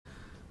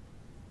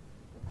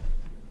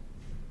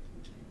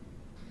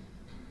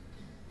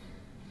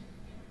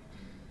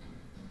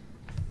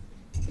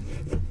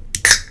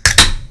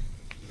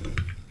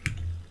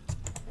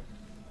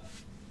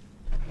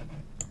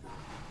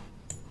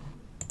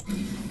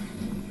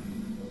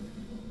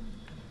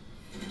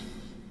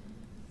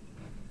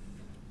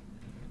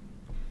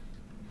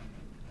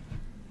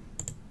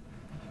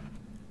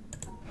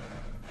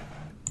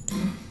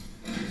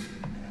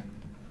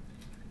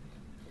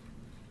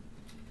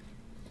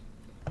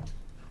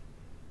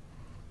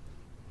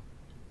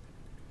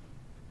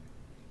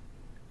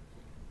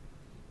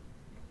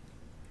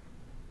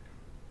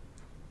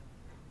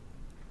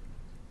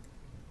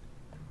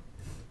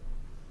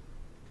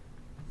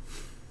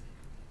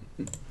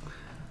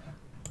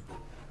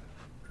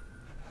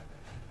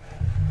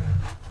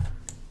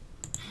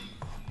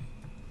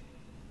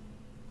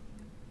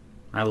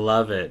I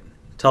love it.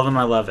 Tell them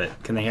I love it.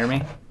 Can they hear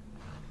me?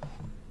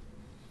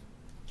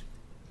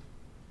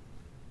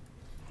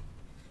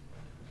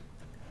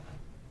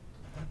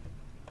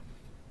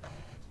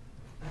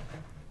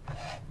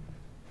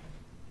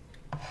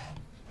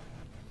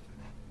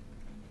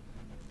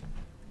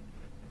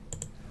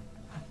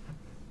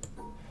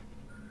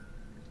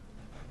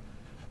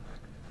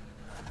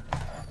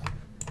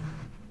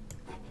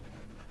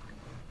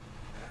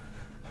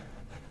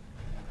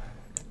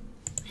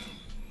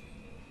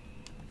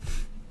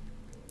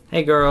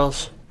 Hey,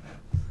 girls.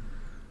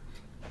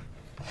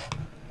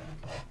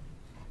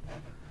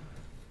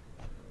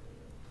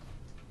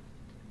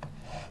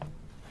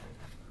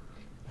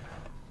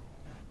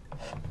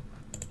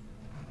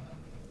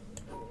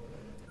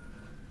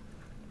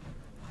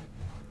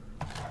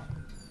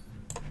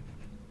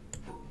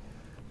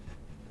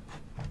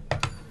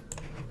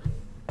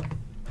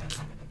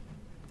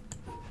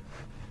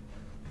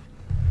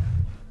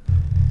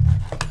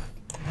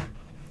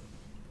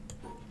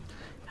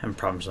 Having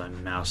problems with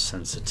my mouse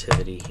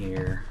sensitivity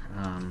here.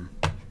 I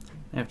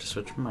have to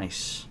switch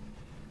mice.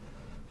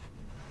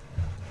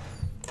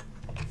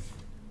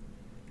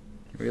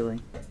 Really?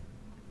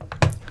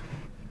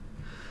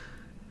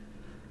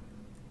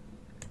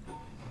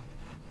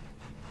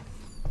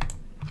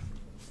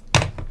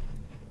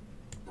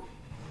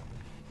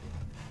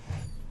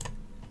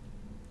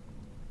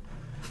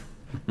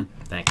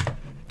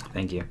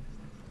 Thank you.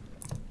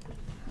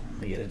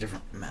 Let me get a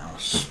different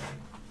mouse.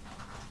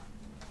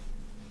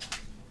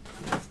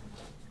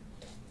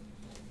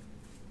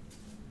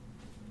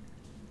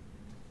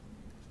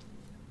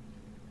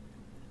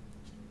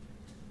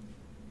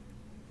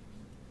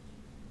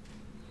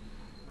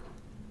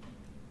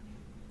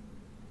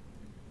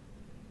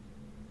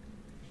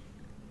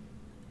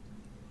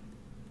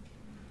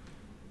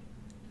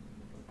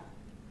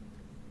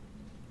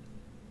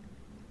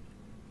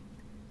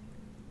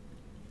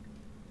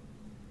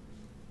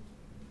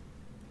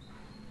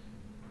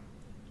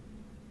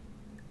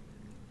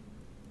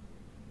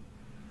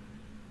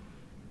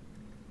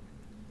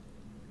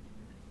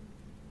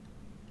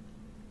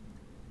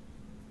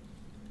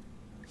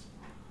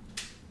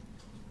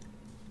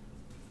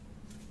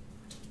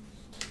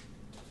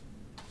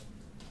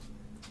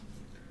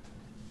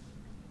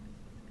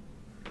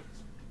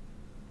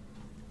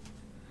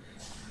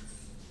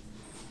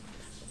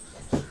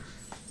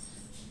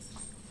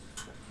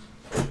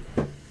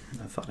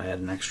 I thought I had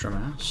an extra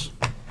mouse.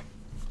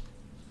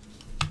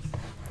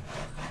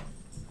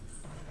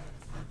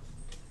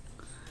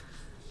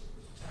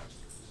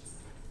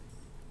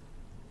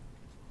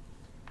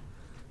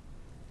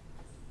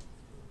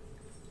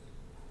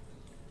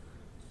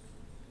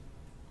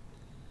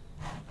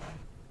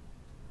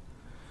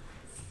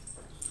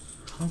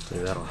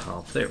 Hopefully that'll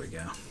help. There we go.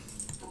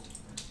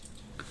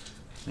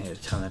 I need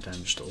to tone that down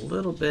just a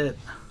little bit.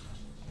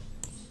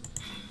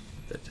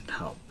 That did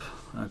help.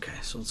 Okay,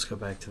 so let's go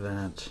back to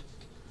that.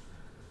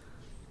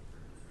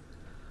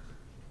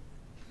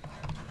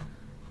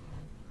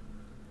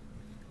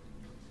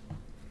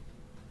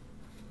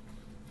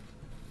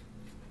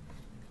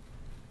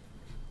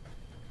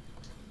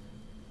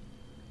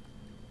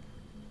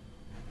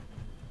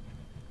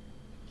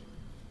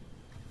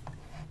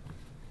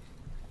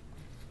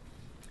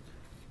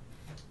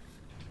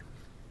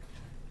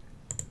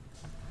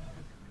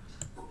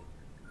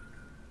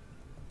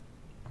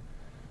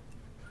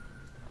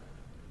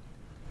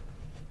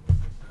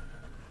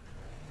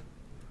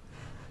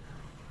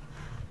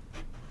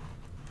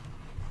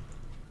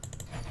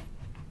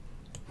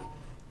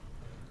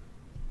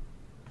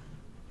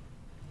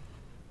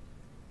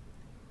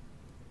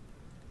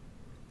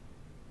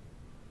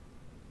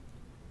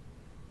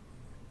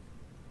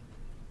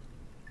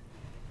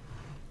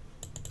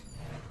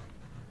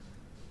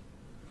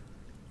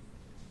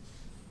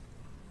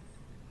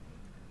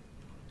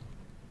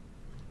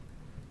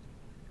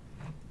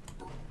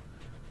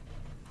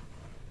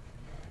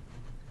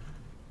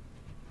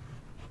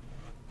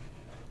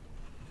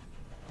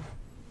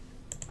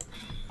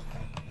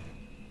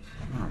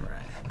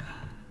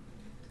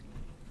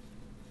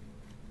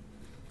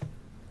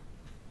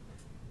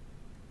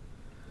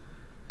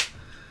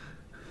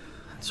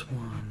 That's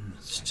one,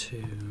 that's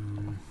two.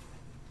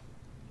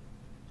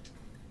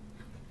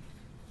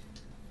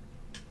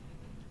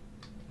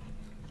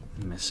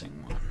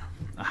 Missing one.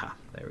 Aha,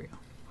 there we go.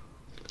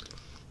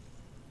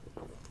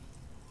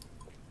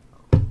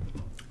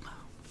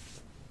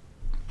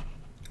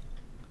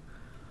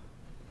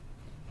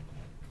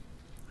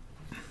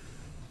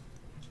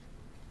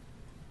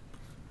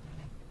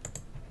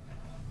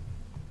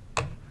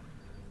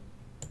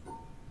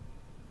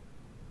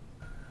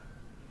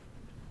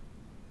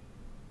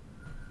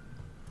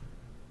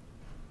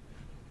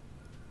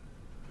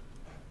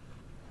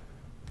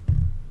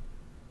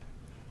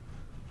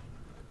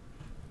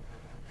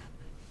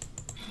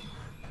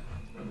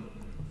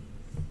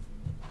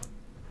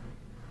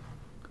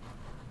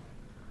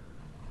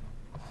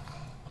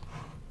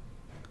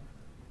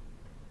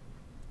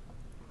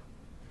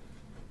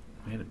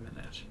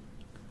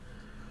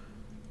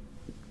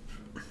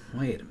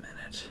 Wait a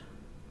minute.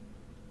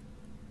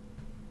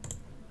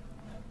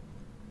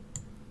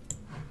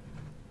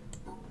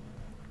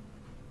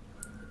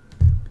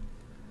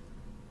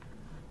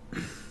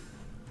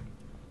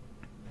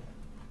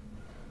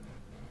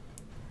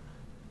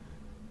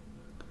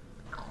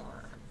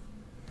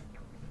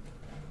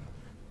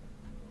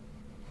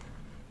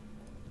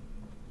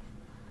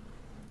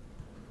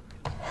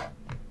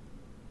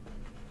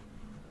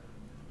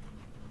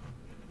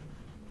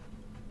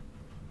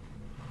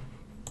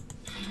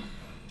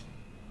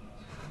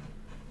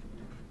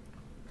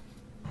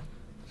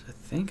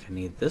 think I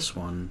need this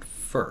one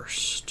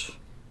first.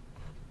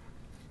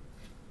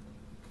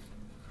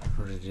 In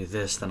order to do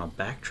this, then I'll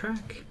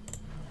backtrack.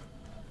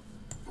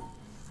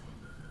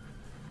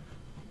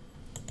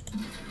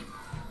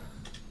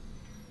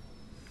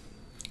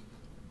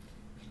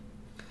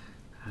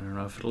 I don't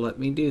know if it'll let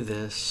me do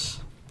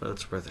this, but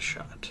it's worth a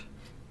shot.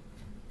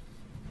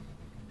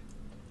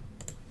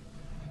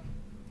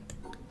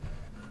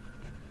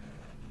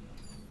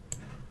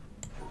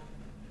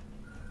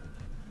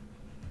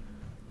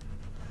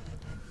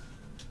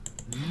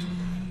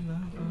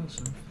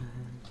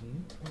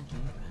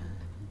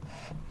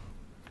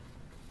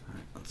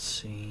 Alright, let's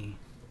see.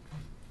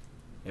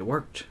 It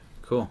worked.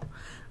 Cool.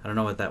 I don't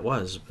know what that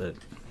was, but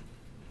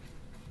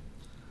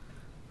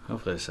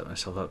hopefully I set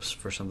myself up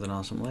for something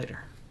awesome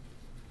later.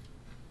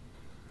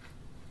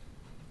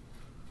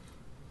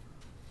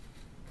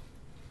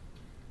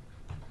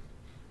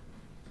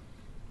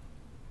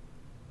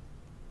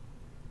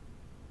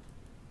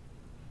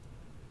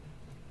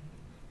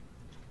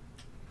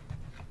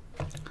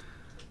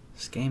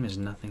 This game is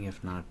nothing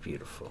if not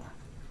beautiful.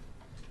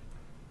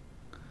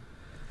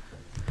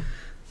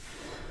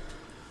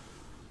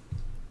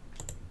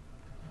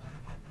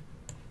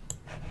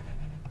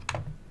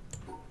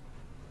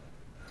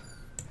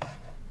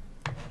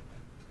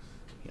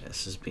 Yeah,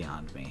 this is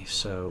beyond me.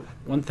 So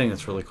one thing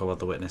that's really cool about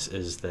the Witness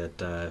is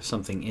that if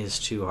something is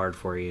too hard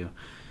for you,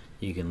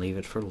 you can leave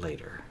it for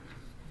later,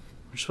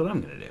 which is what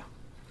I'm going to do.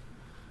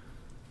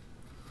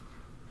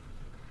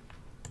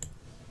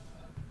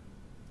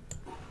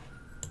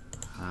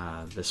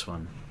 This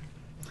one.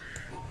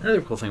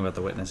 Another cool thing about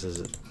the Witness is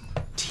it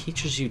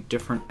teaches you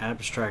different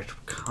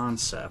abstract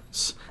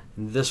concepts.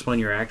 In this one,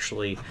 you're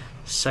actually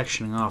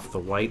sectioning off the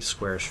white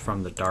squares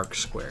from the dark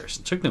squares.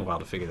 It took me a while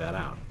to figure that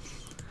out.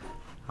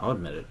 I'll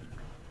admit it.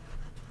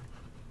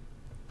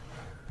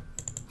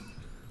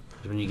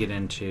 When you get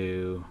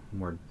into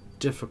more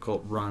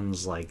difficult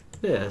runs like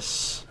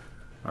this,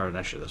 or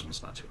actually this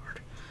one's not too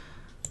hard.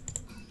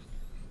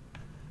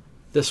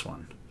 This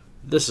one.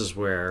 This is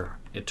where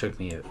it took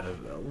me a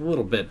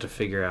little bit to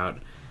figure out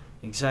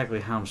exactly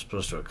how I'm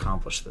supposed to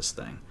accomplish this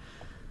thing.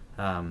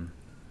 And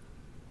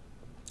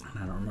I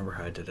don't remember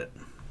how I did it.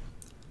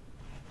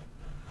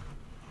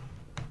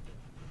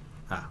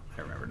 Ah,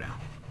 I remember now.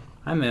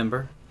 I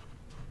remember.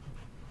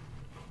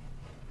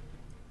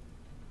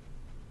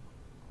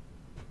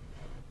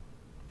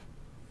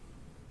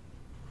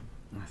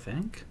 I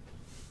think.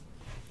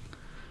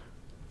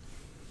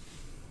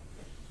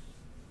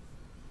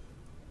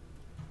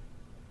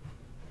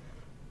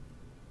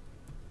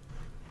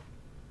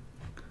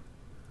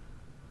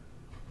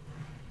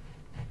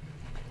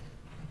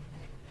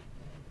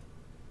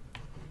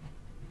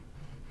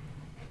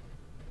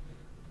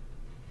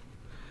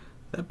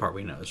 That part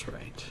we know is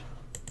right.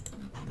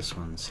 This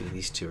one, see,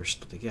 these two are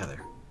still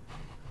together.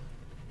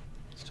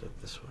 Let's do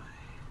it this way.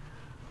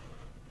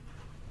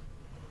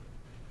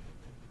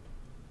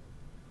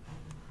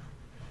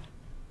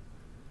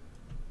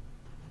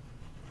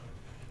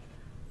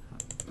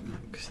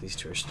 Because these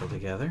two are still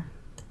together.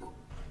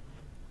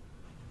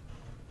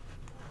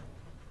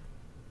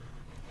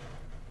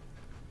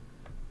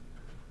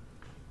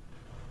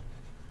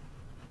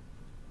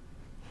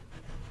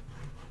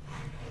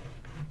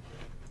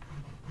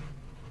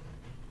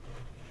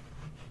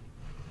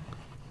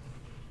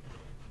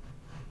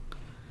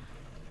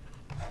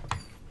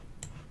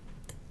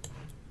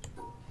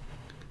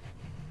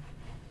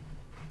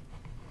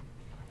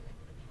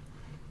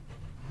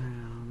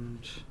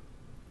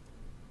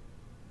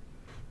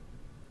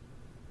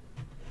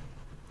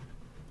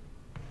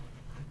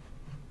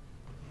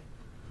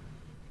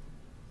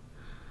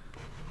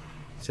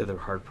 The other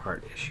hard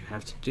part is you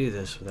have to do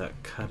this without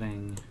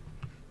cutting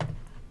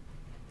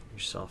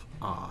yourself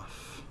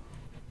off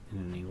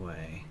in any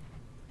way.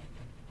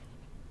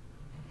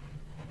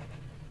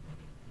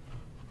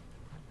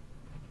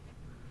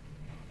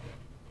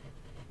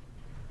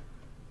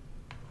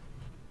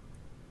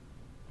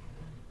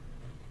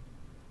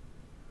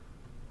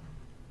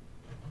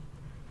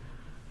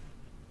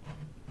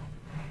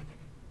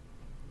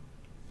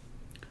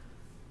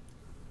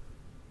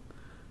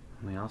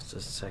 And we also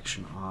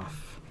section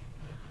off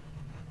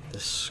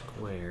this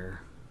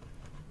square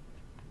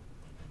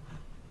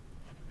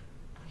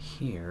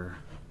here.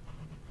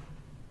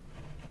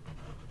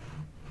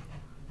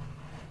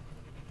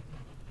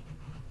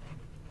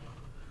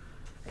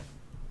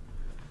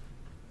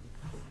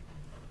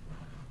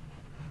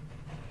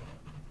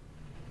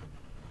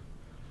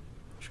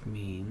 Which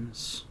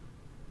means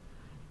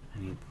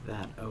I need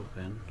that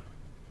open.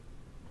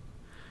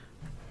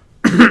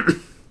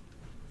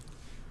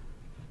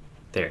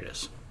 There it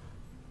is.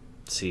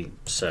 See,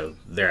 so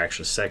they're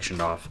actually sectioned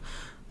off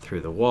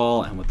through the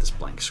wall and with this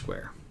blank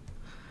square.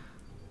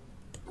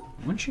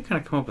 Once you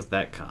kind of come up with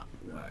that,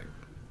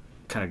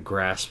 kind of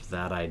grasp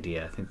that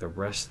idea, I think the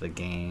rest of the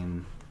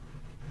game,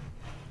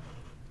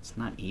 it's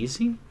not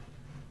easy,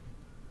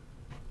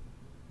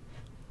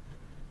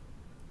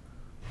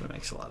 but it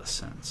makes a lot of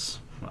sense.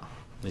 Well,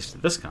 at least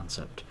in this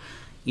concept.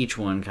 Each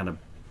one kind of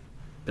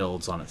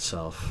builds on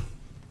itself.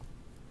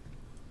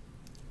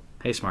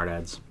 Hey, smart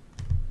ads.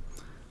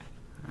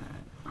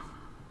 Alright.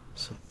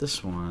 So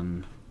this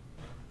one...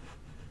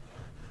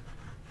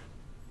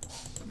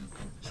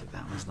 So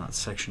that one's not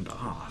sectioned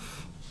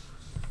off.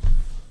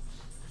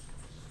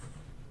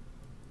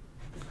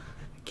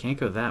 I can't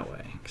go that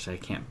way, because I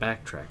can't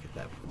backtrack at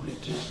that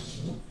point.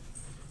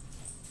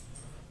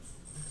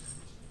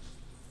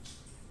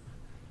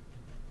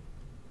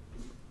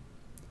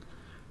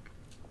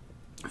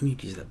 I need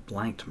to use that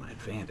blank to my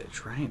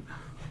advantage, right?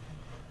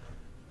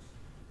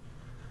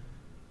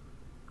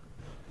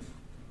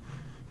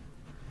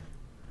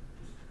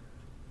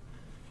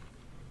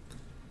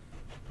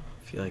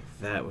 I feel like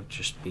that would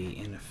just be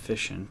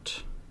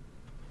inefficient.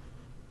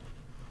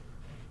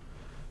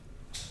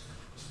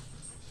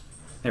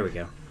 There we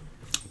go.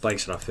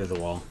 Blanks it off through the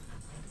wall.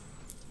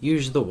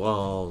 Use the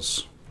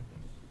walls.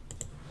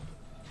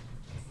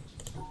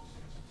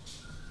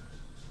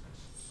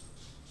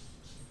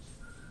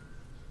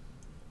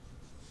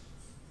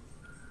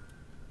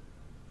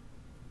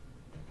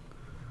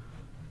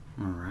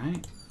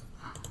 Alright.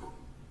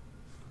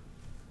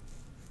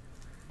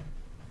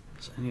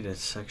 So I need to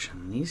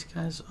section these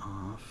guys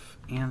off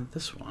and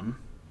this one.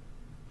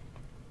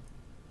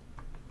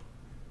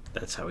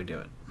 That's how we do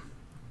it.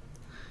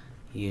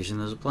 Using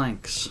those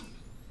blanks.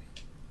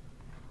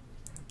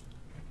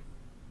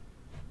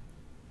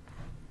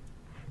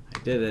 I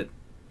did it.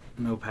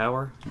 No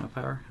power? No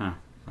power? Huh.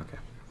 Okay.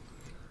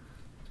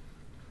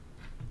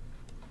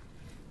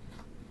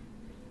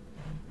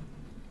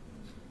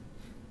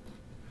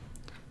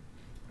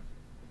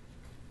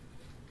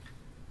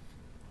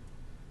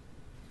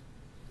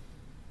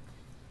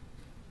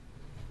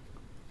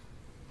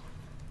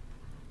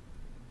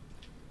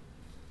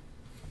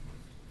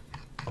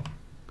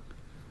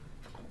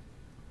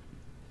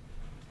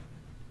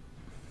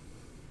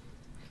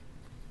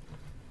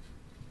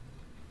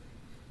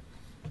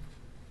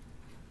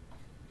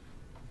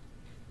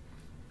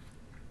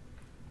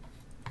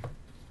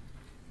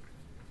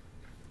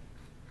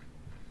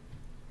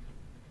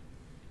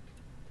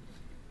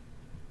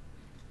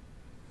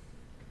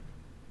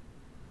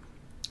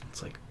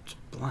 It's like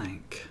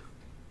blank.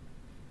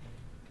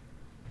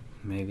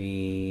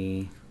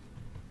 Maybe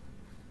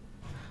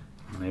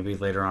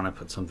later on I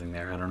put something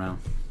there. I don't know.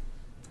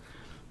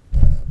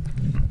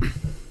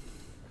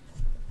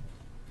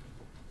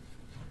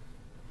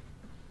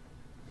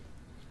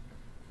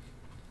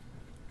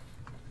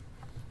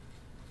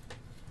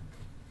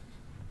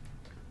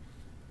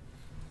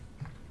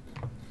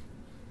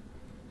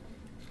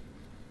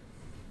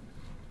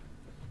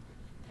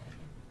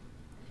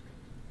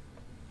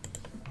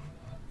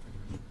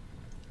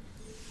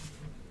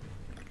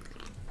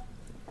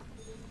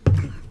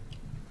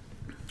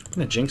 I'm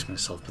gonna jinx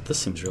myself, but this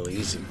seems really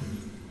easy.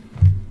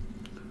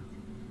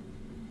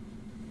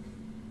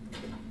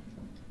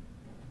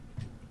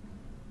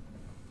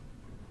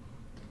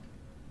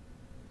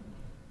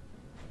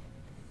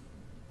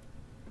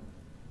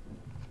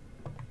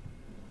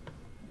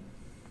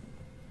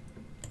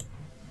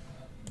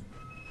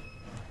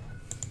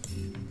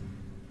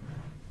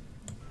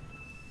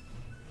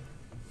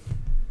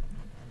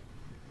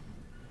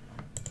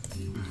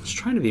 I was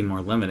trying to be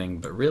more limiting,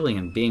 but really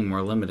in being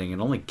more limiting, it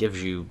only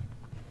gives you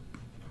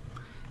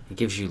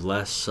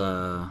less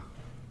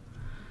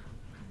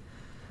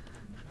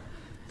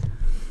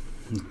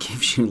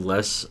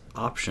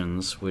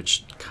options,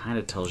 which kind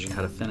of tells you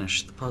how to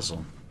finish the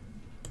puzzle.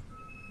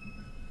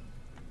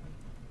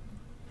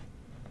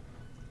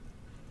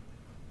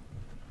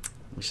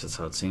 At least that's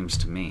how it seems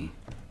to me.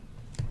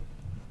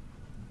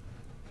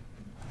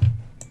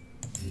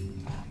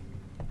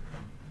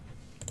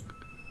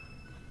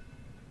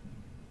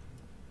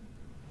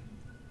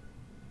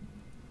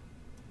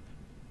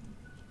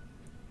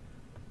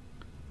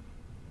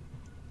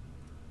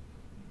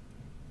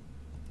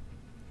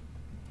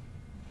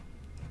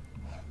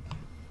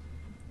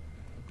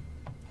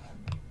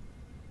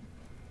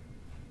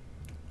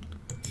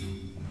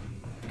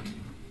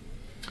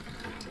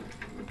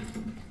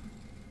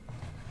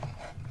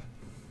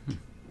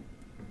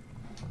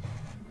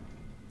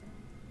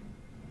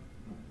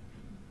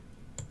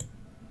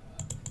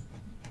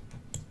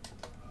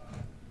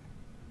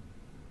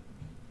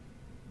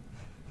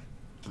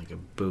 Like a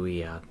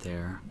buoy out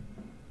there.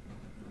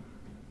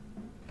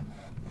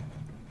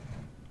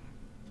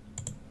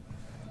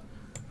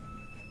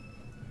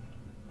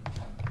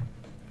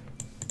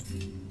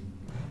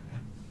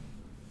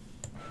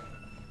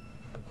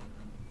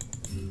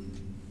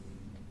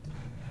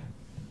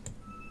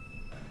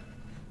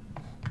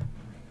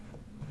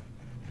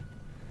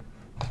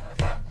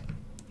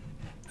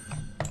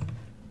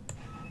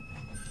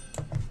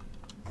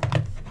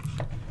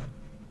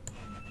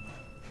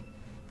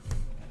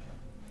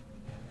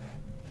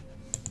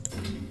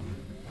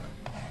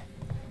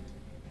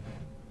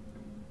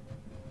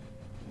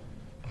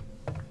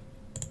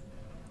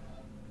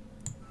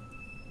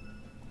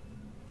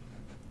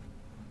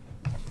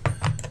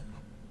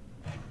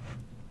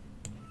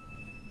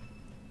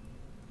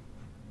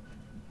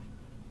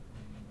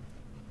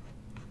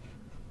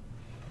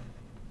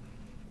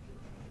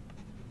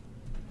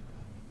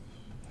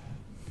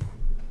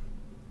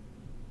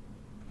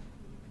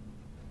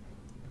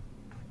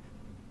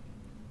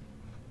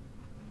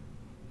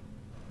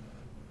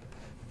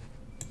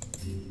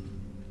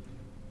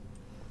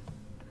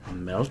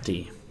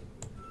 Melty.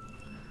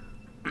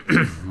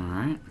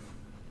 Alright.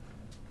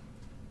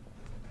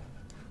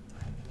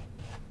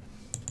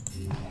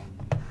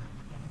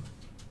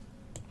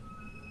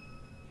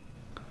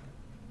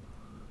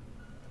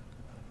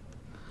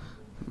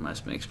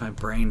 Must makes my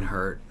brain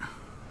hurt.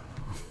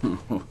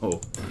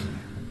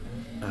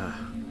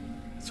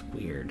 It's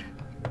weird.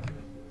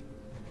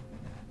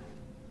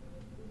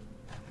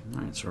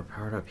 Alright, so we're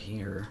powered up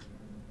here.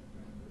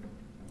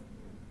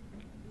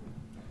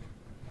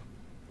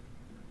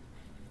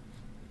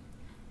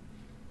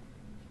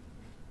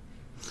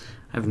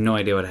 I have no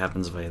idea what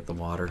happens if I hit the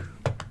water.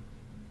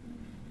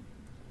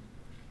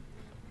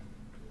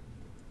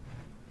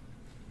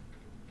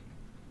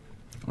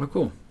 Oh,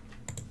 cool.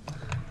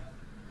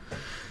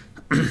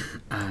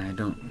 I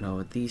don't know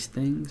what these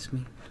things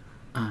mean.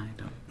 I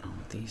don't know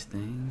what these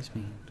things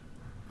mean.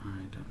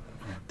 I don't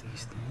know what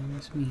these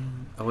things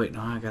mean. Oh, wait,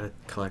 no, I gotta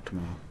collect them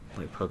all,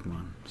 like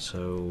Pokemon.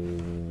 So...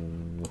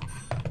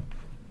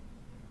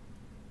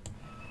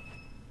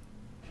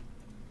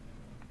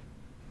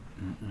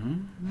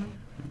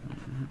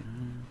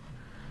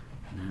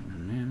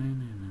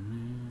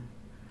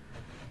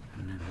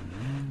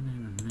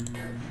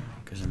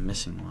 Because I'm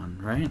missing one,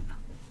 right?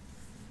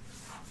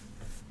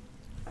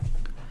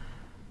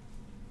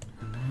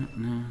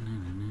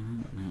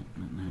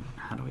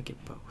 How do I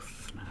get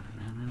both?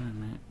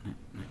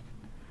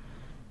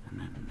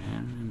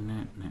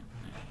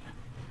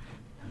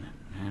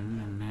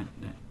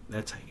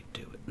 That's how you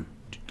do it.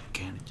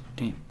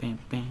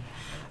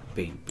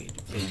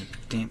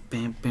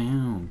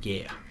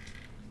 Yeah.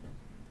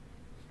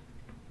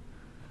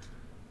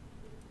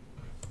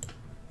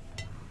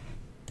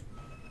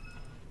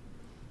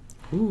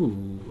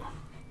 Ooh.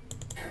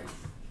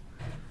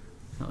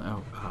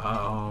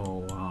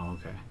 Oh,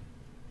 okay.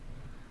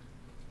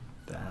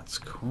 That's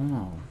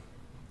cool.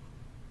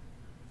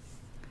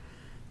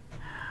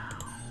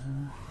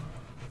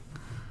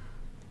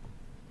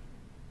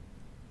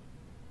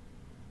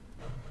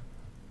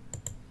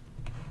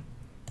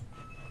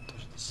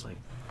 There's this like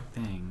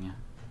thing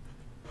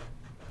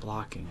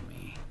blocking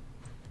me.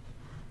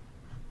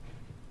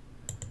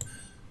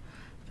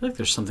 I feel like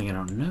there's something I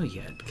don't know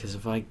yet, because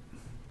if I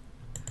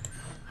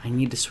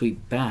need to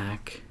sweep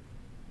back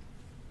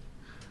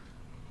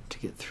to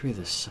get through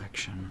this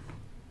section.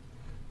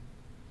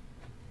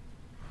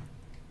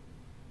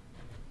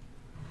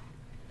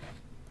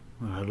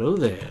 Well, hello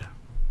there.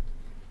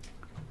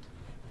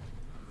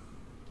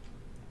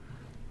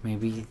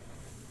 Maybe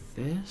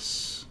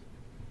this?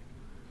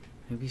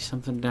 Maybe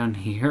something down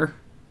here?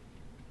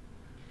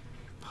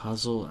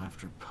 Puzzle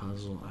after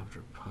puzzle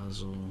after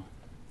puzzle.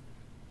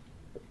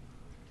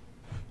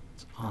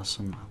 It's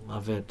awesome. I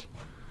love it.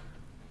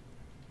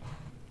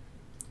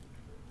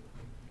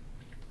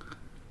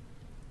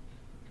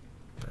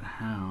 But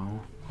how?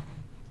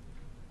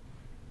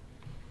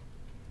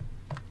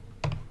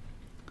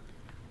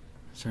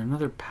 Is there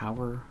another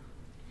power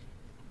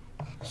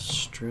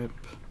strip?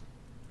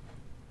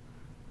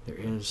 There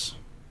is.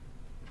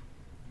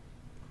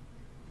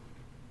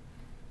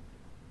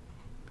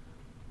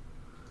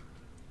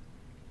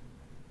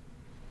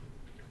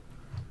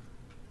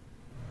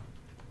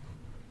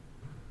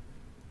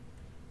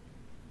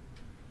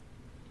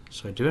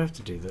 So I do have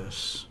to do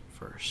this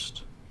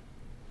first.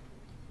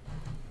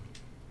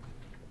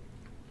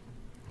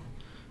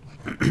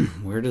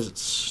 Where does it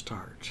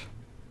start?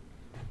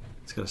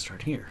 It's got to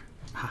start here.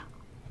 Ah,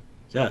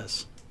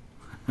 yes.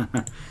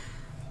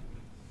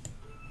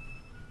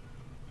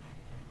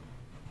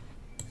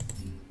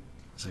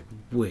 It's like,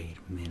 wait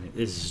a minute,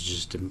 this is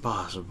just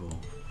impossible.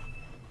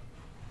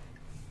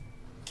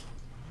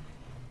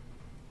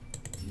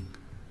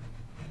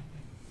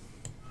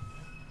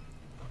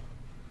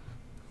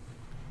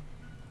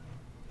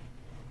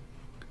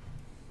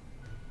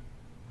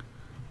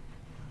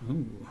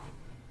 Ooh.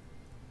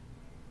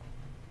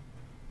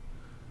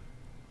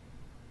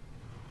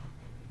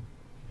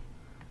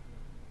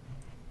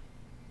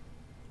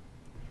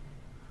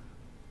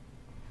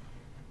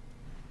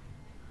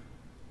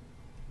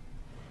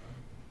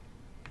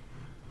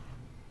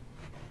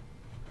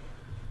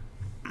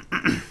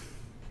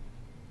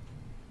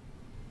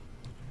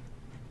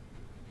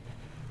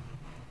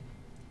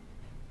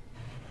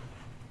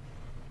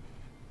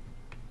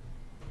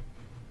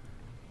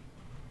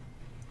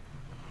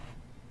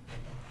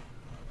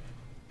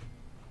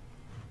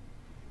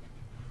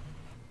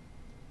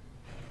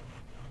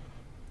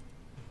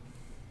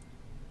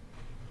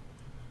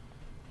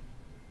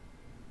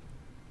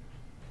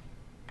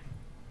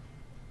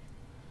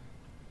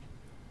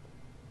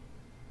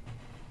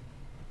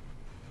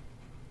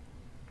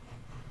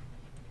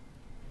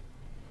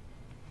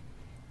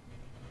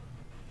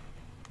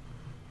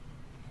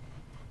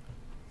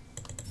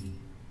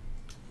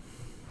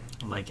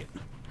 I like it.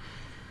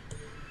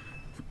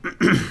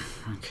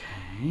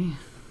 Okay.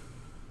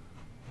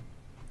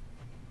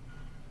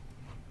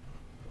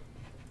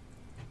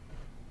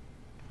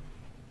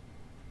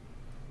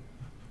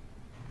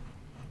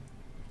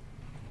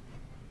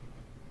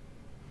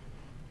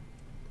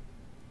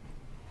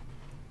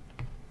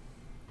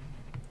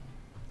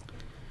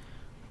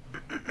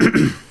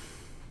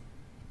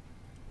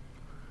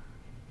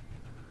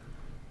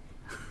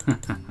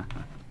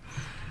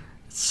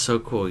 It's so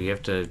cool. You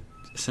have to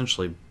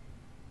essentially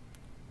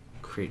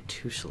create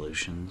two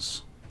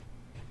solutions.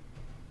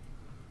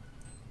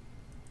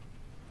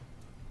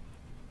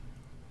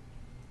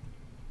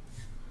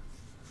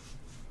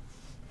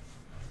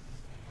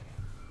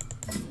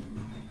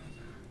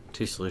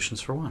 Two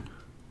solutions for one.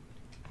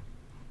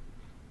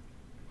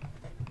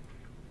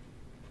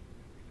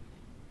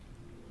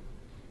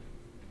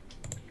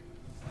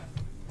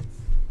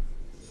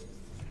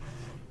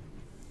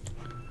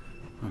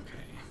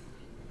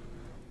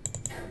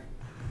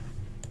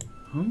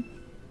 Hmm?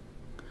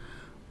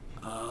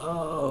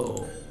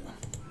 Oh.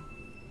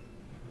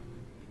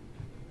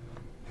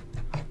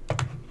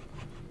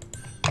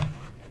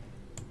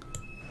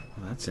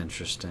 Well, that's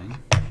interesting.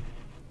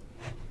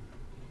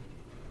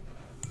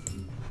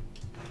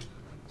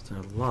 So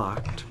they're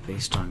locked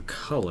based on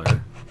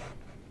color.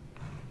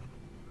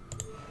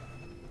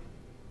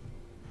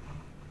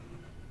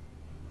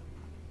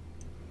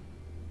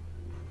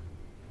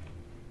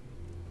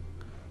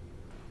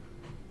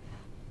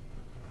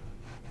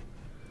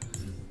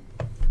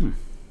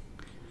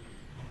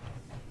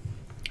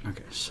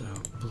 Okay, so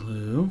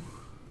blue,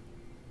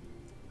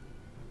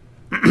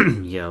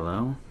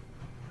 yellow,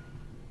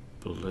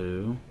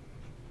 blue.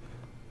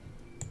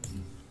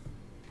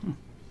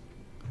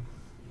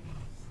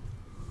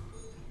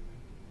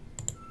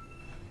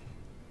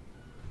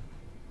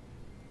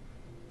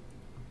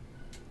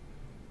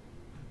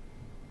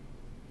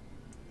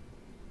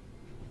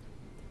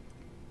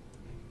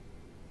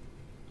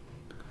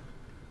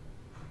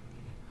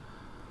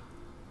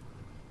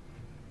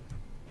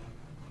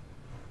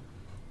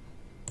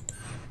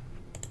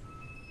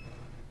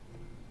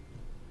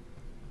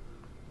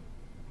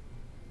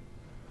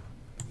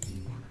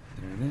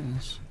 There it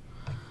is.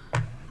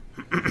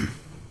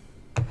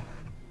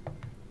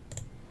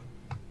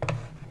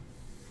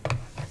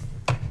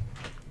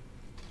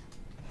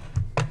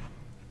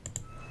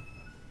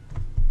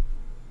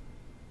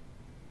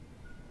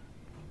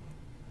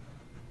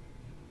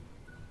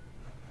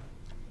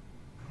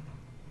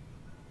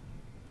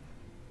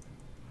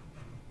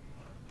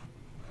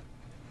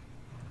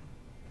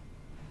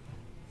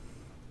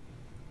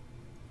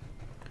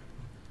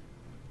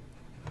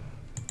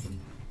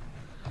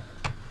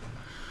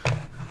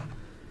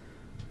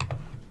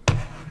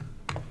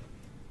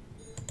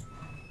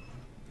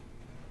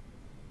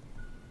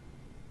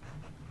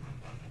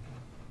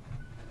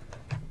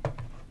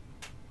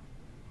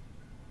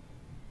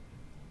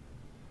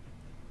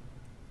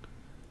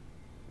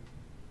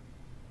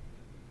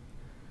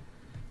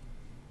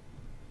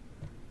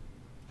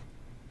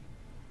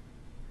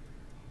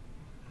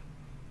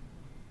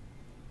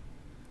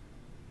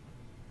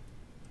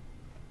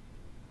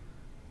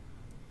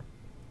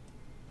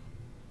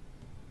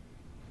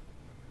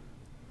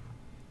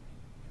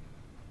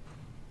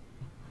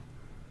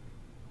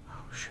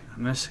 Shoot,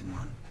 I'm missing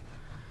one.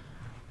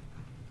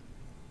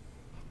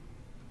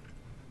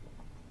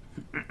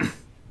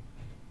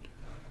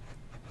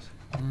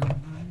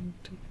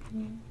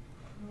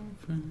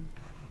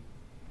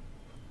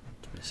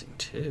 It's missing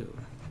two.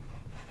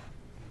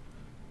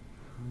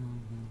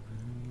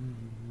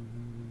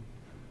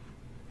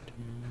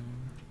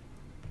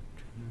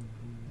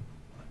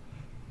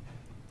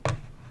 Okay,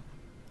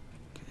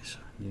 so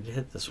I need to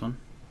hit this one.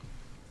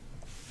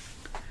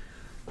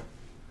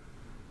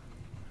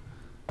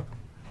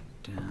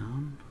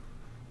 Down.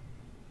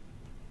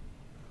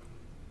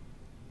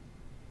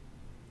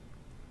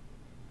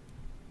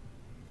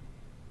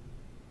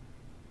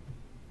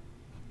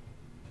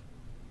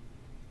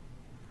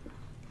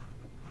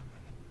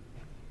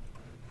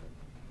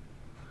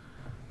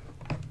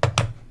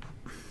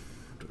 We'll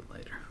do it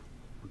later.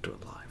 We'll do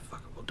it live.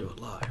 Fuck it, we'll do it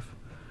live.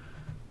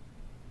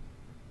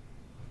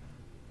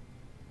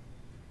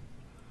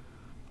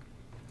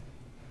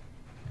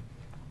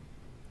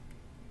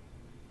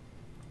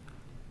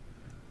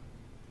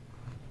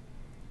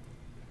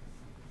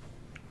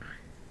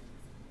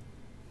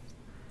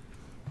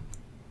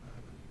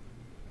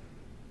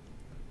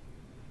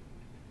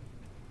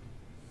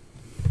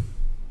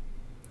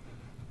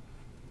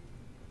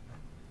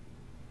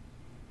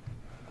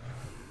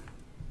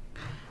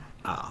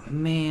 Oh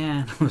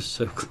man, I was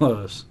so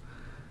close.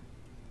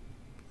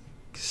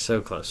 So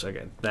close.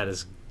 Okay, that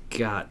has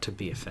got to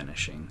be a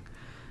finishing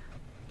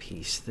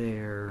piece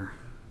there.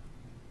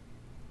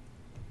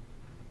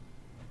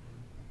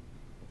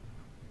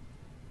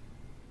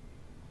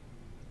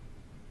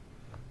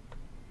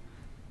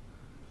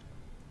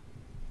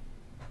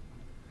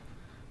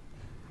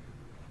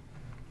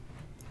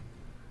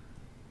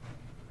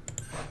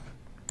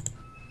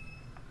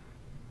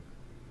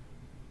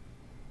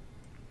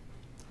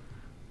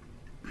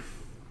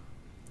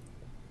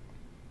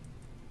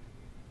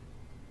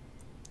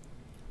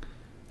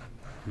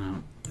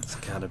 No, it's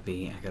gotta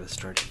be. I gotta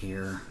start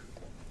here.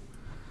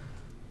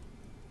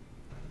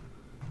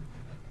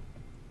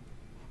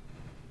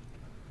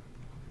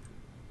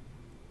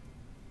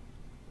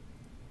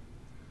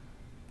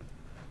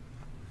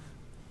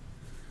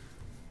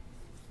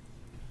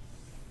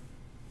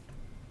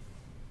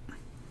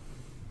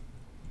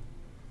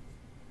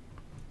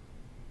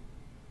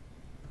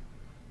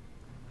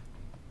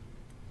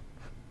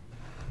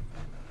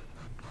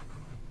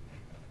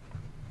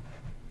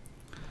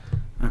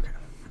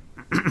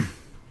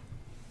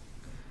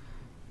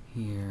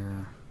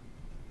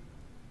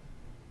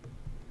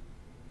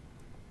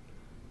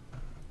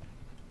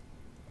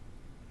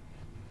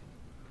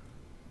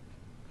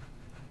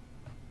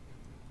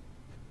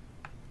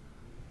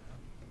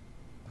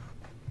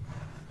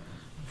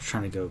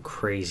 trying to go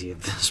crazy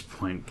at this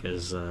point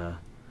because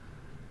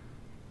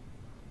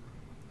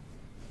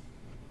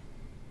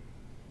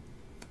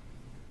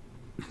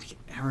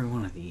every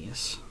one of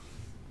these,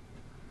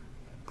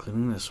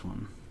 including this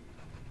one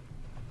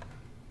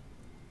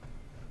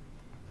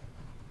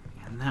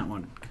and that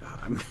one. God,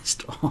 I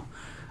missed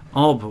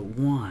all but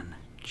one.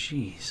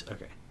 Jeez.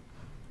 Okay.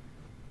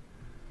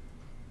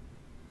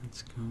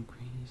 Let's go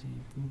crazy.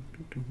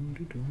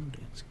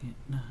 Let's get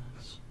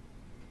nuts.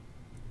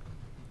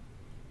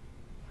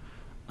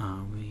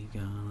 Are we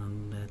gonna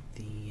let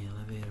the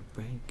elevator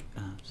break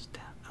us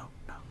down? Oh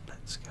no,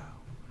 let's go.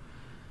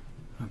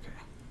 Okay.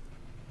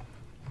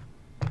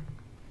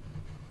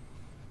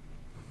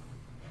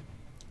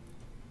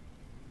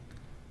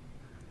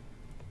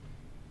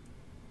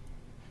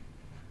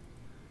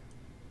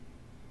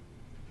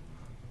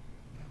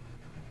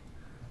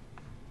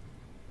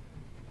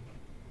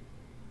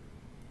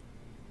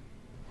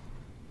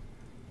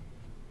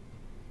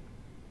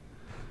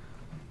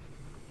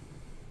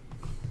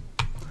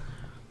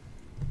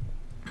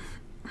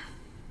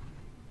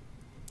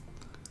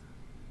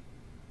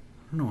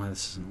 I don't know why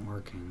this isn't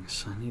working,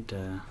 so I need to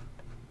hit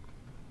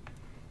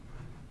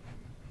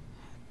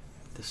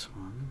this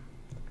one.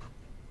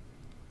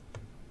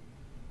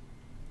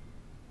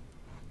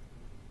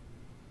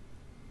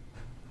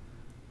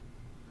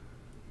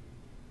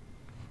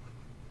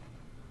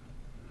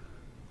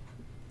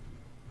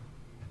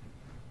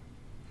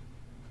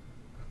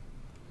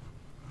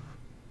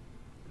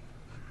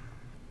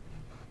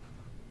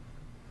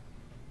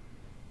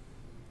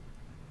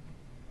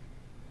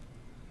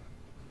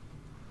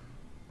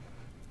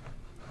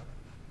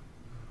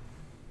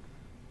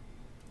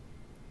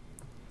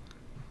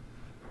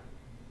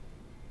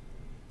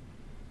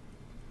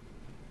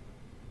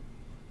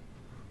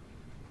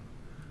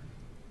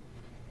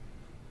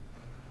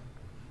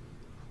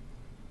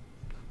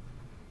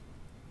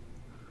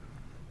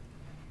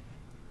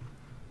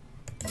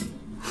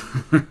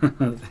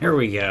 There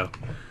we go.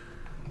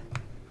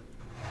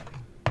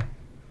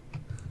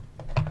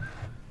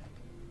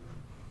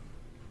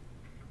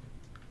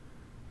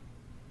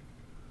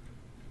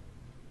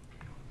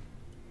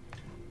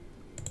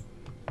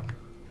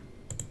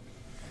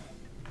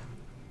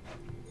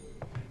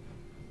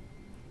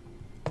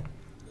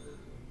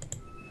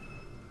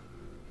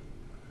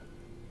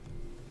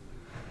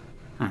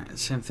 Alright,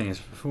 same thing as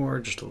before,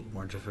 just a little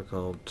more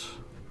difficult.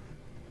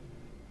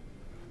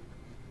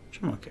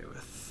 Which I'm okay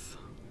with.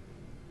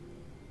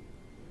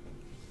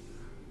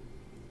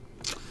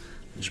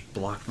 Just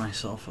blocked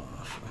myself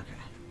off. Okay.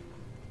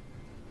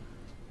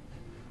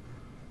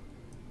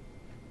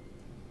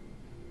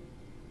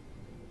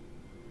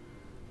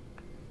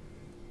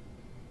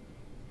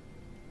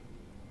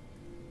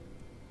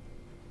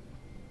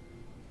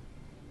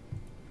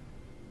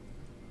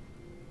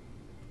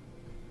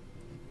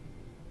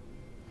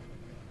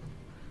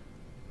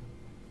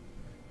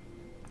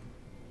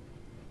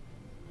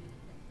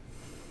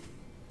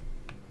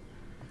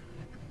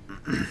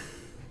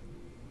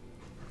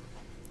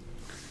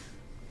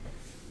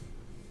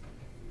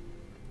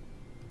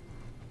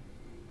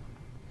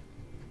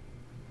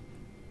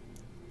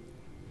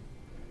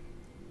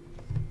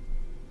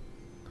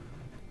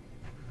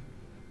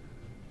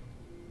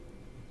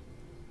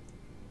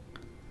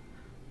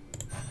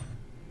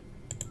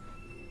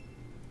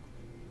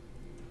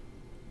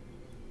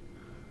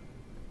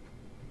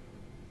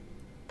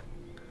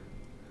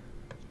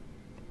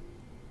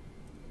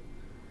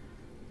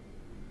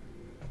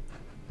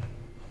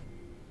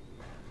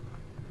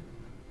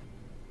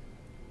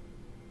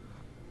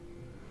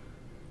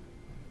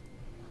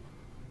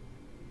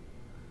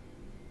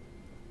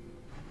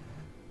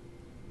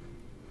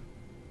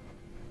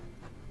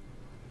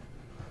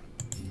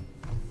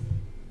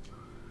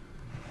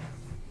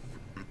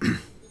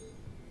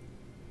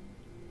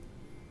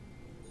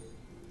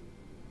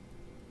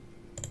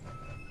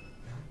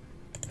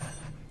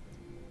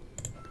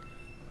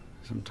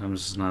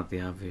 Sometimes it's not the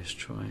obvious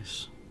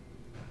choice.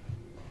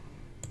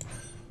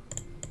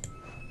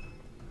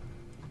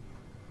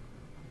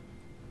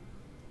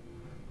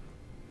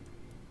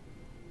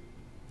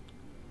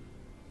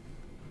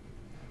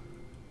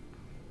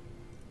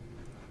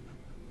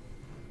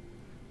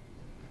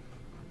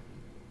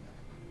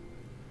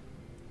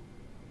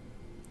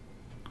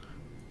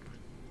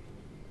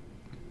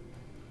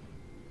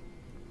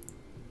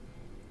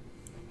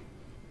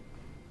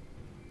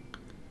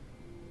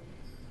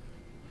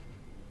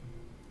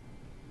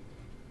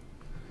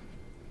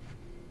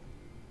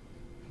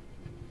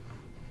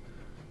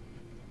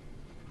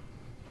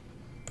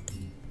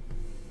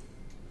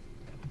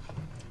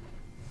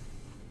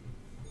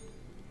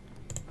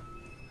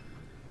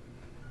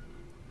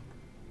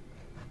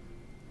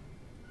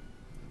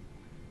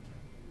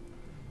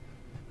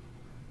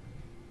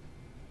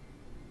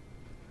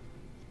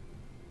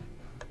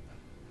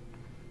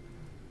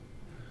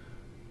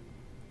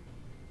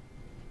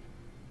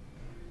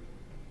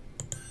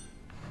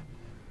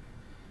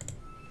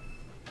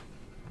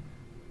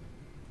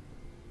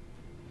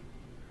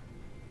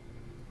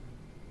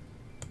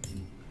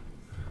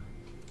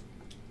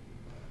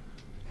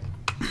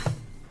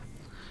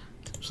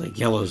 like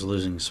yellow's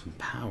losing some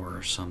power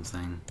or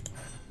something.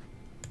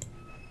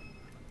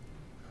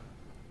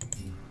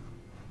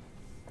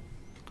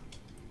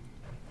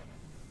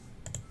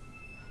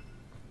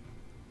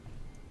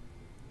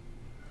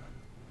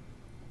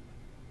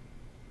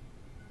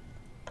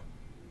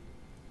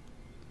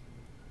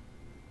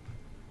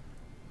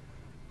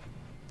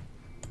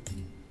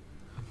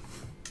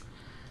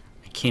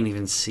 I can't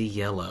even see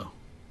yellow.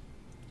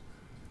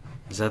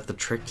 Is that the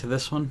trick to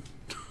this one?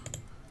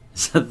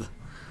 Is that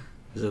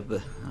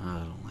the... Oh, I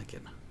don't like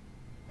it.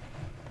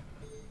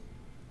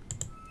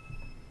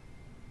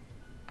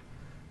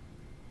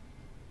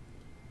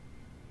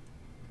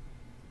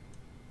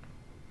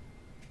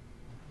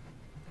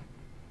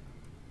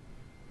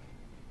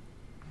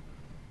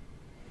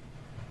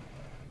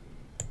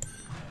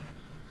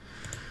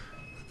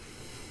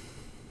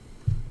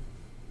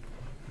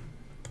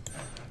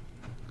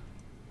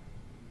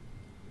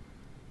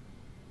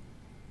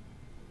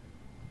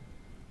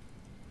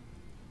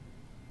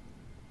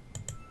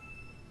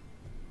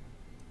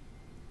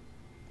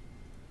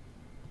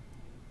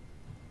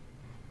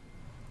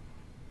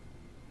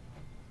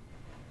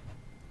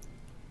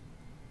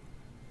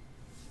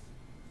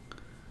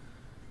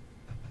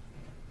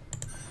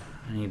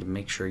 I need to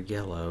make sure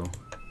yellow.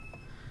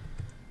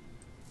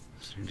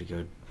 So I need to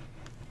go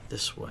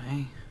this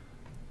way.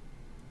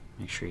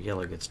 Make sure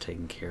yellow gets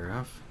taken care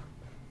of.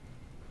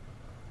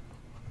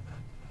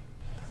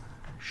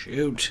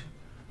 Shoot.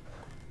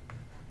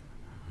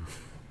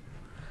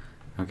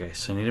 Okay,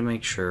 so I need to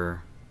make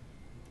sure.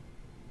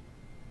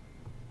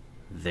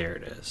 There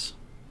it is.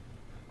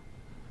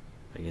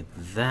 If I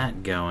get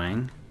that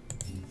going.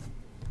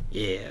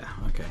 Yeah,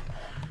 okay.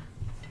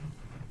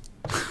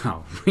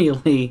 Oh,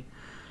 really?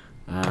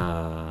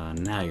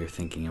 Now you're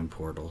thinking in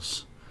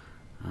portals.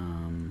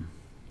 Alright,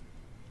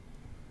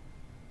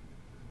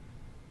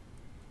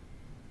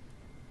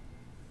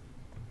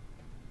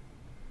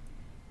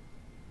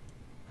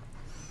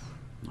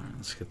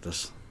 let's get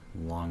this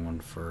long one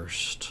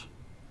first.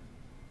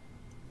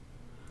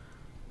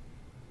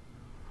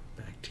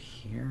 Back to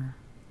here.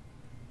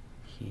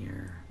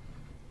 Here.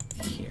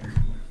 Here.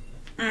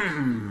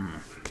 I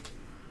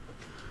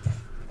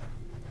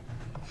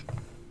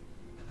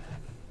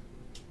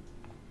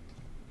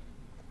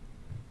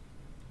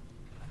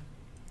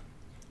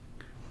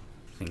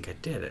think I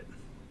did it.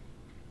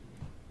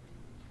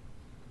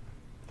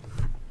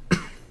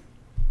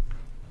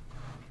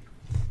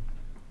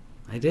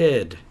 I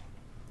did.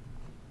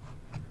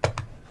 I'm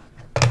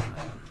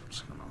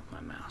just going with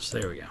my mouse.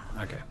 There we go.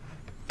 Okay.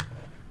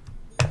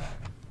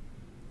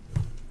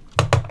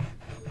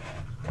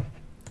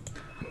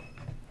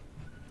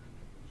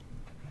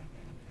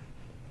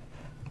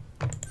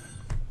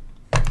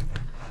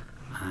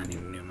 I need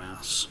a new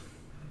mouse.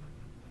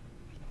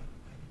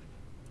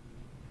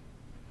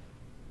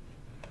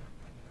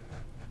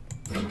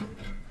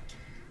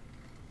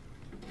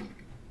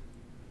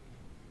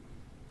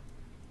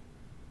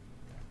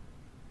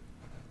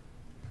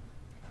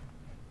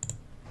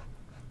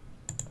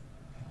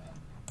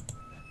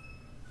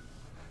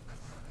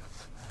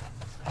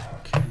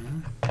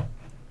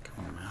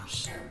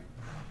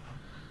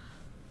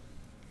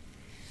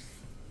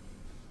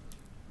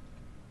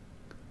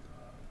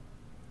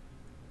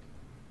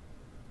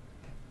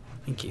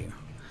 Thank you.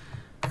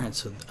 Alright,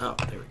 so, oh,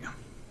 there we go.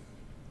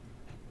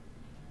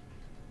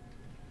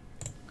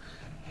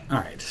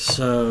 Alright,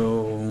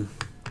 so...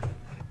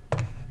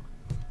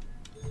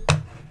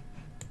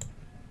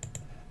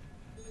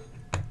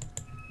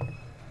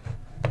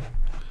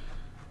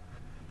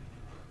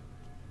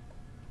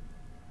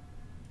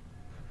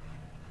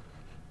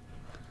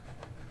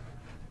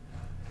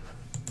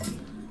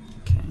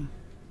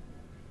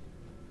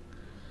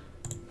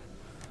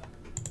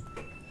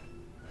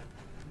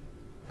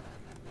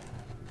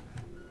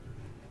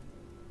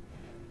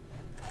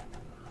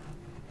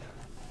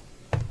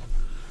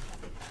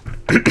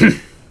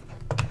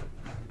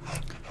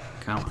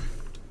 Come on.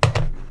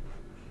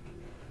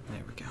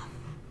 There we go.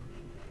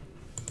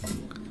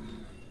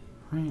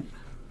 Right.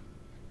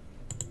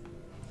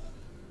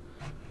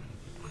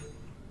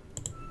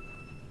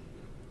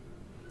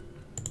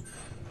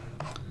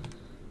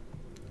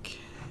 Okay.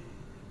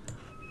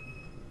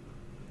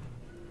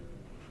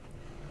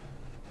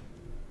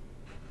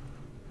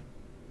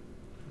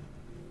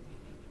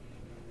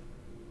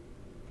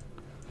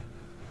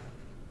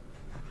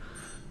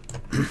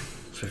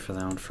 Wait for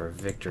that one for a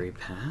victory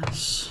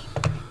pass.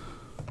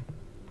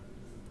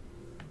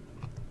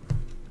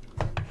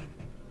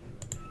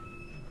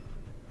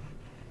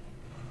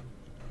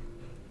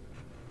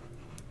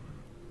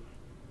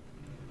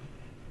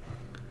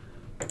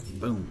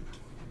 Boom.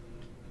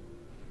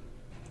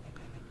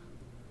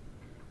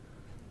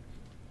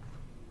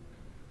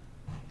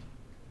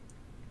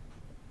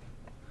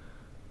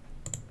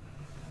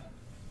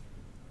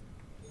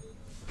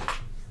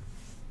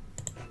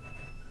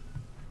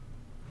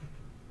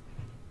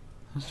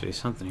 Has to be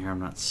something here I'm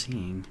not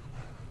seeing.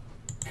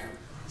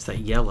 It's that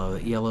yellow.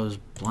 That yellow's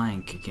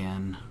blank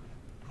again.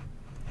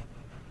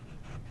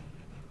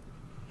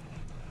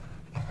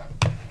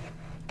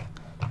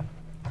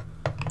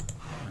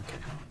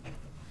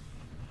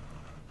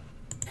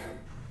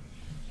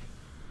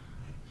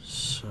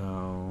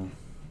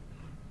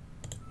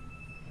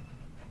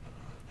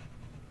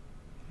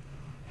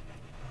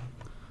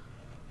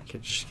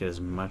 Just get as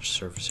much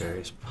surface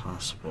area as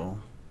possible.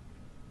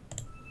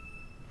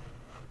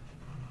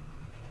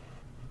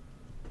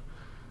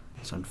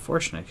 It's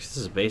unfortunate because this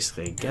is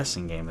basically a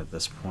guessing game at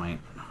this point.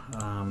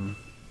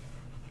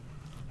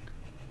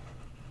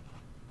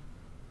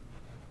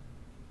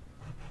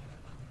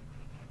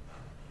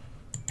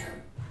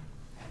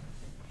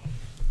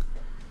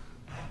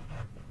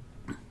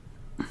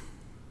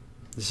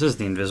 This is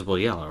the invisible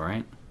yellow,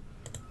 right?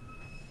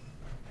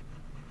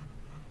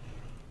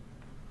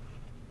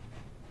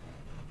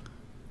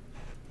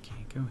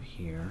 Can't go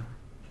here.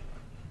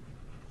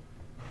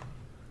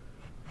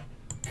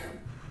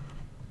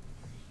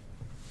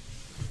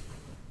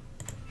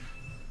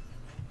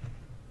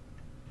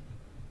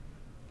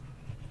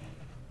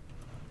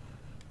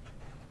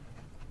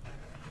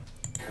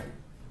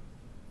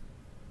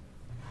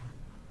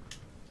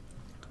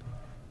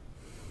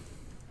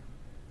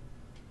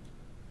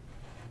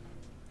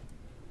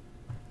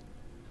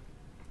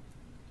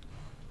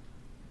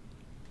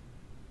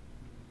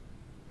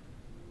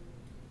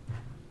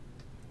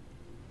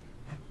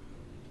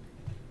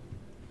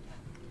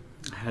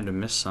 I had to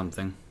miss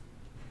something.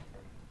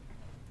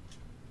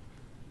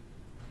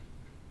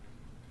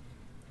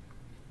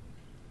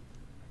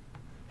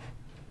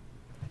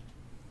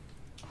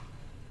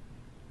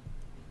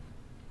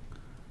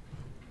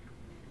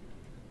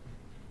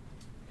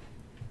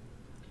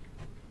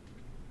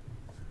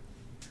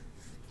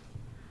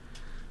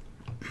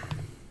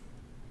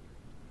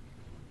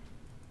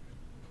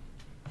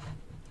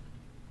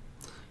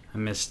 I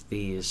missed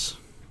these.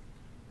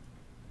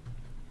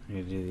 I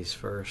need to do these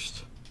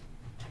first.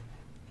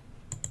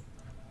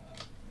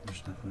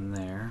 There's nothing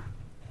there.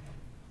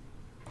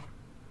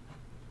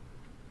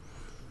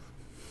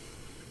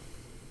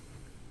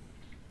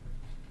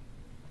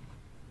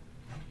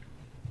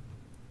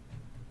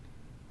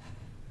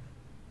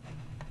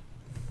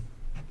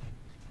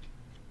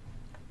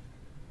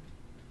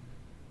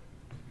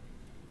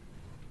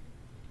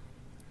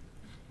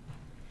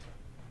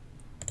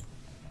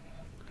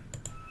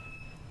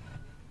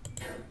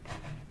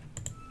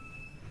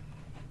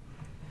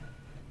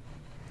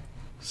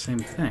 Same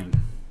thing.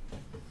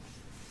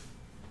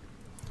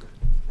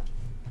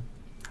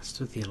 Let's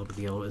do the yellow, but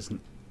the yellow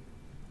isn't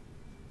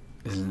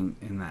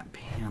in that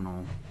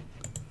panel.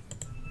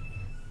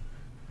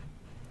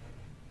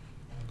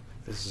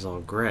 This is all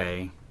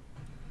gray,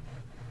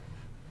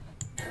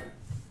 but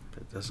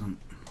it doesn't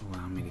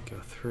allow me to go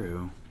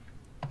through.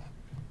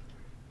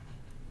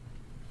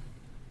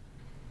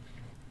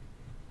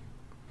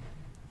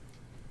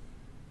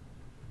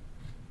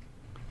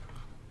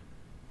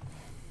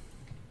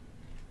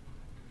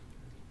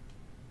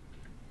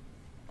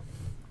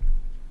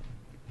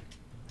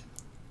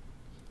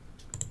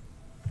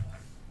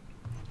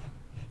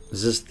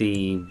 Is this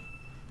the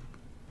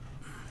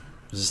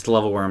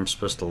level where I'm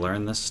supposed to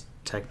learn this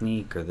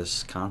technique or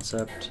this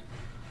concept?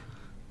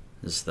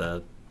 Is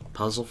the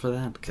puzzle for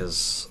that?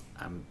 Because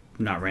I've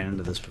not ran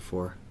into this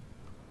before.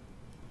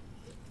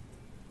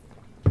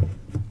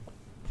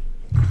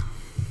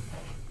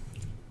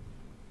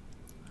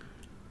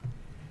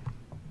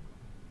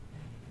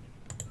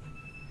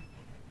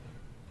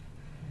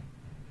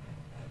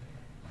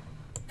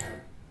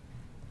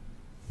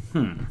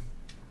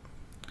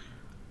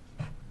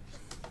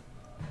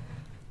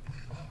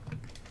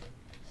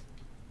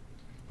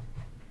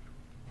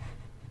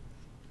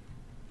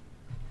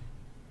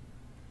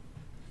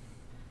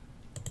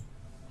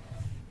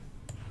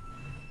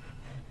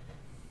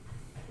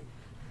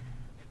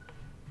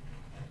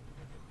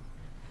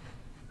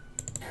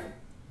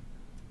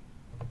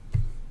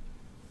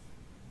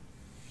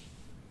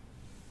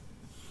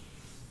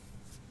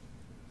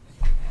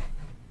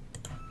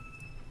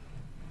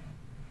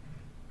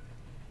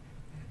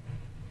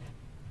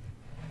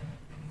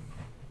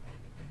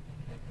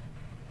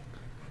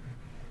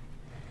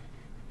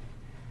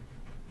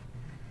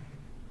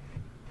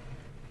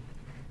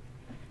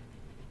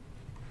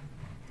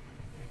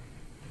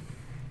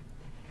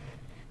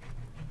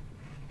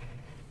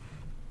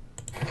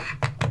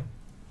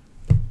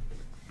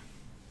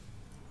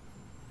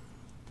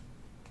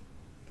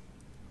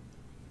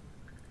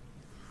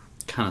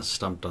 Kind of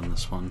stumped on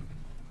this one.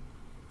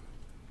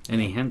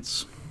 Any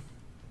hints?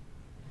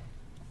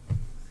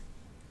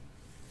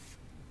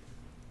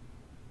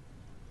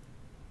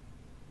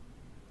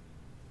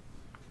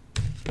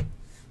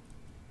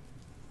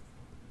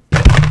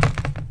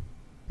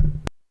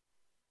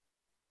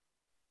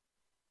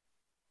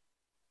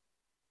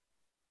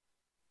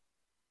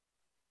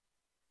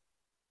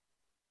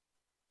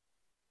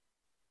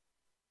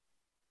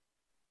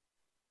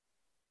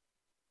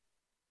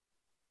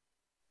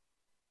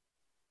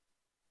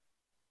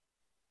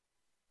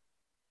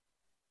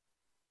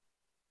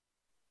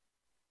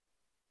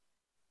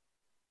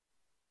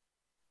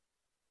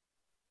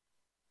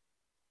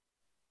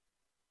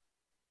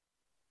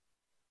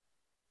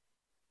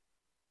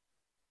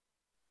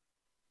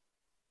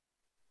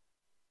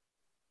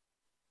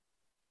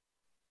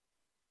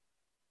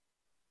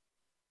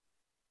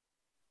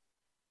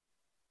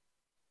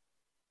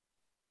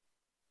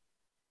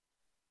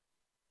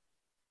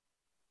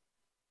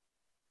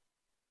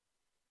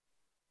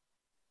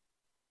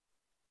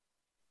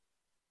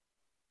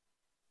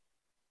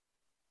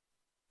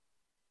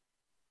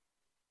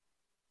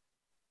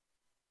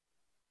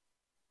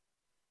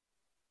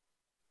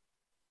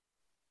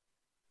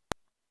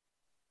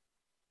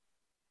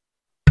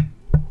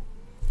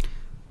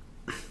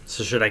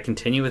 So should I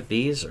continue with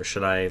these, or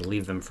should I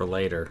leave them for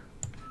later?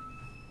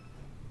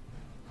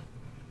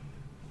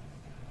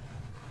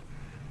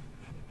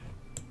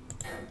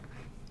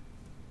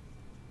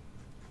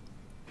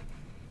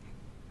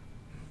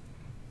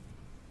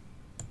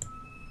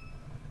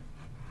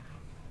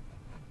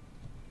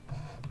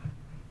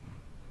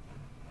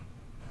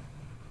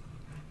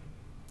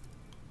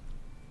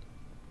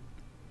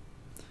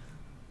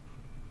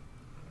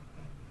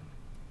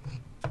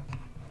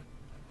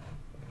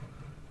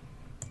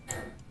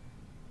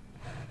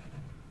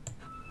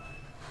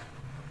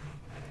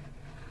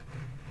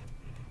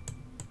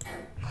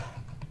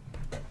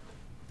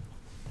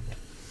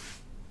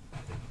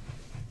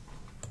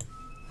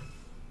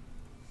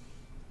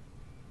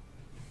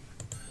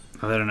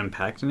 Oh, they don't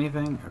impact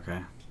anything?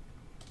 Okay.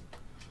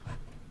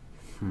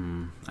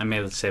 I may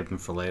have saved them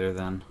for later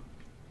then.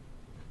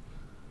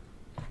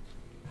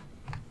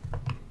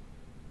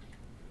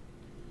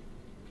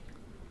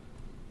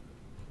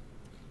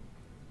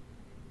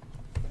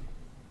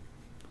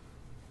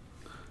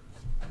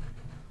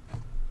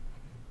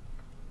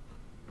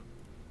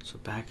 So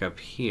back up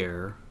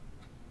here.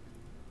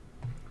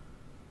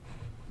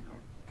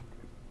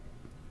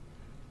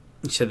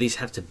 So these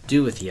have to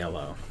do with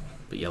yellow,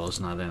 but yellow's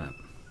not in it.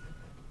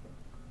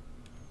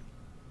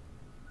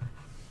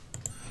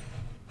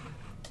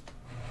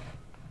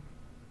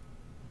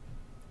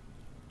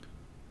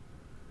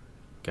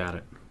 Got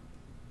it.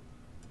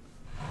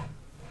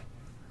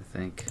 I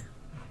think.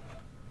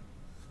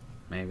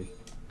 Maybe.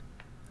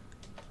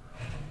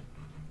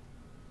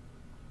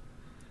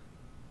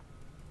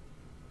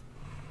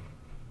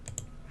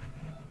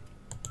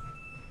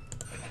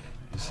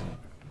 Is it?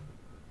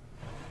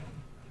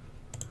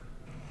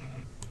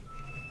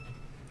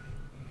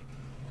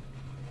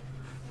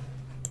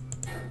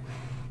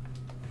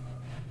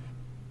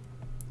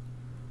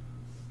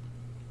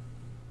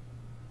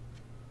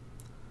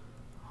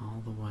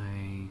 All the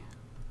way.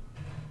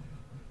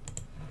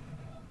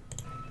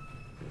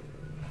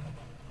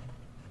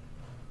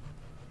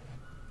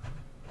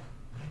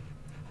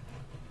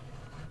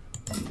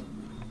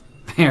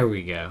 There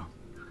we go.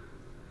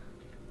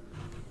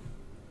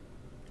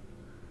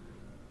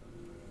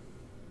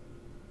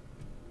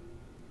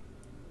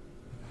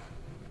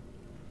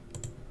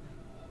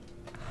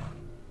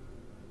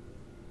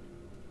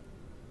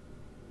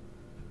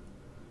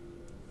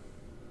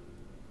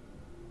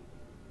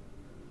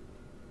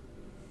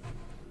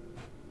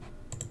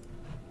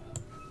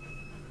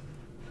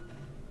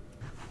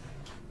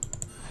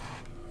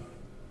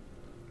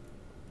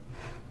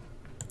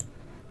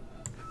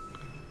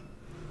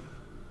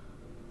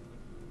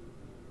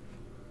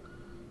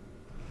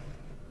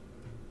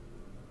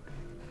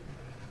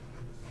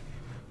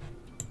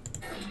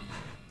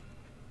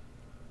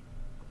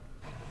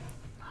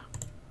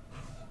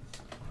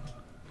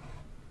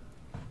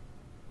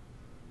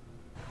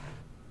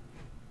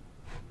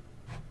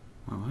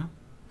 What?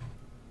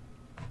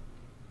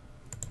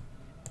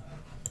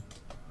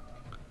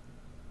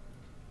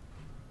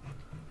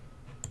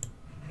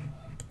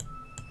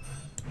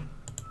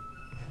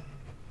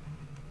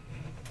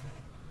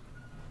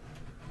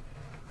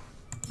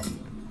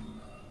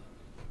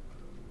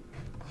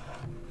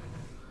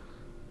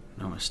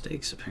 No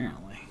mistakes,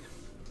 apparently.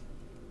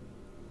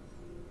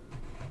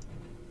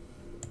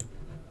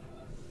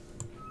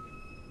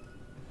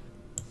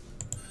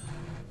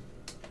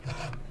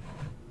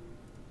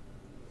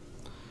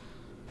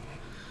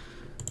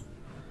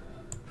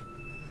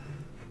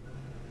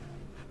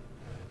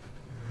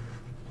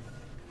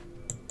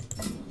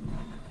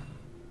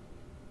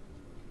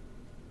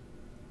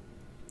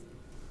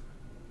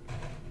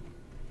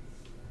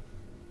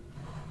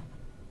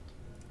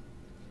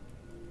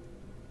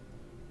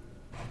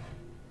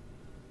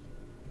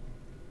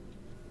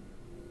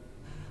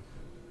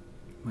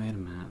 Wait a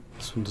minute,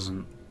 this one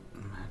doesn't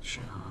match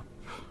up.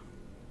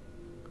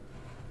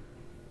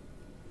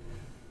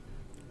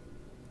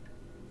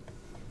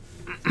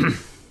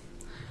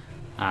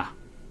 Ah.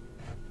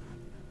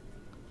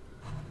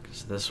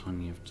 Because this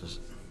one you have to...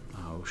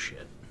 Oh,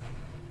 shit.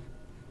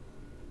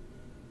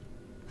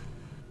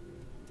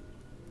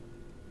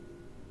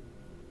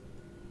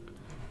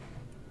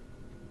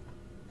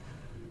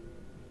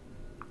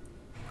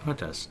 Oh, it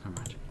does. Never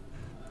mind.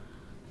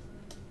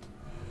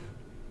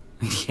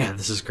 Yeah,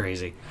 this is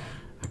crazy.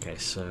 Okay,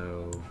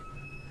 so...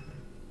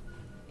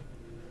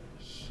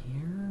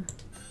 Here?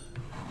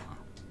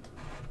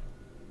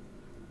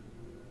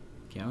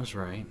 Yeah, I was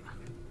right.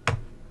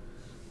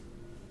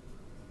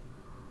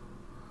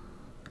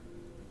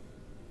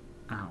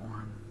 That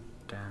one,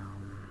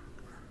 down.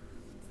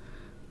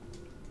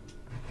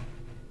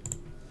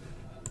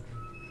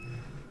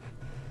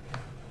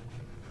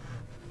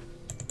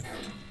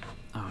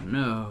 Oh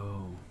no.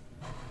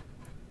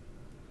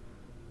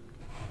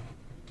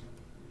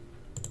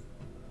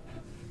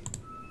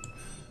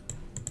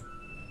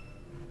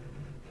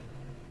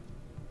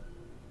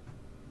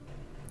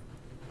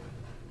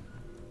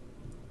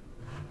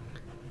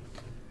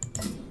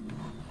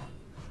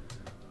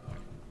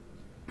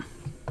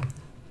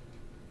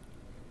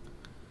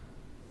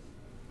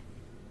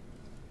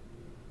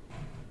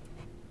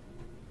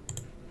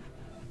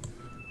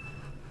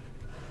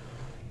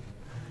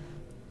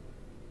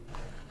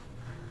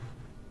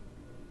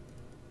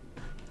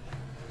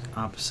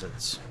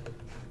 opposites.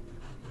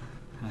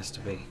 Has to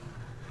be.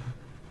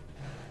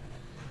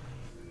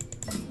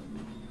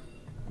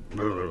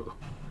 Ugh.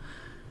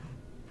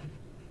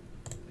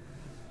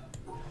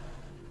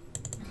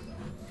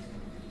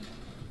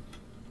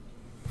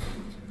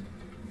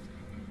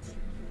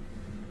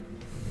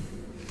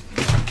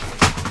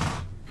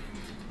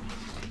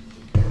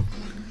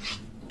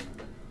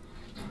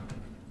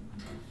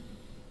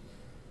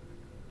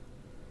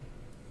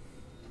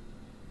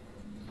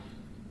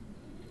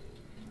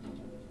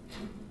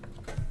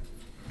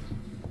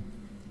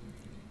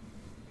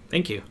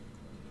 Thank you.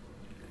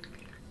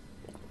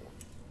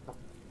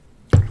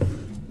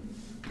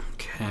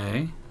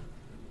 Okay.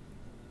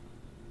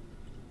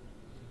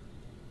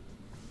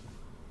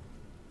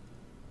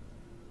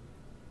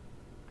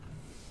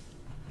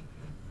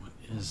 What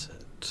is it?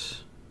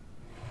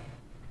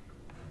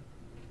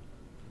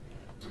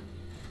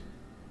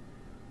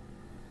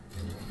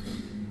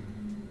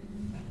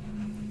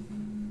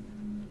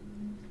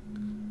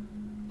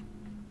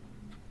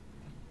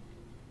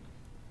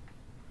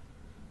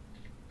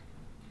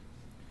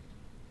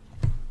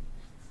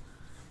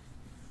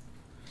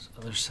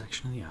 Other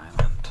section of the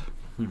island.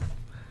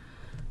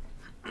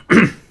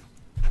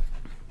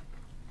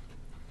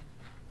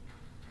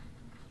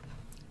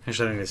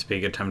 Actually, I think this would be a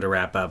good time to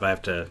wrap up. I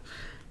have to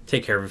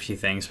take care of a few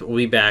things, but we'll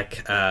be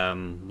back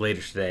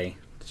later today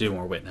to do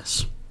more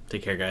Witness.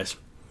 Take care, guys.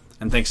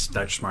 And thanks,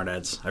 Dr.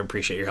 Smartads. I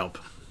appreciate your help.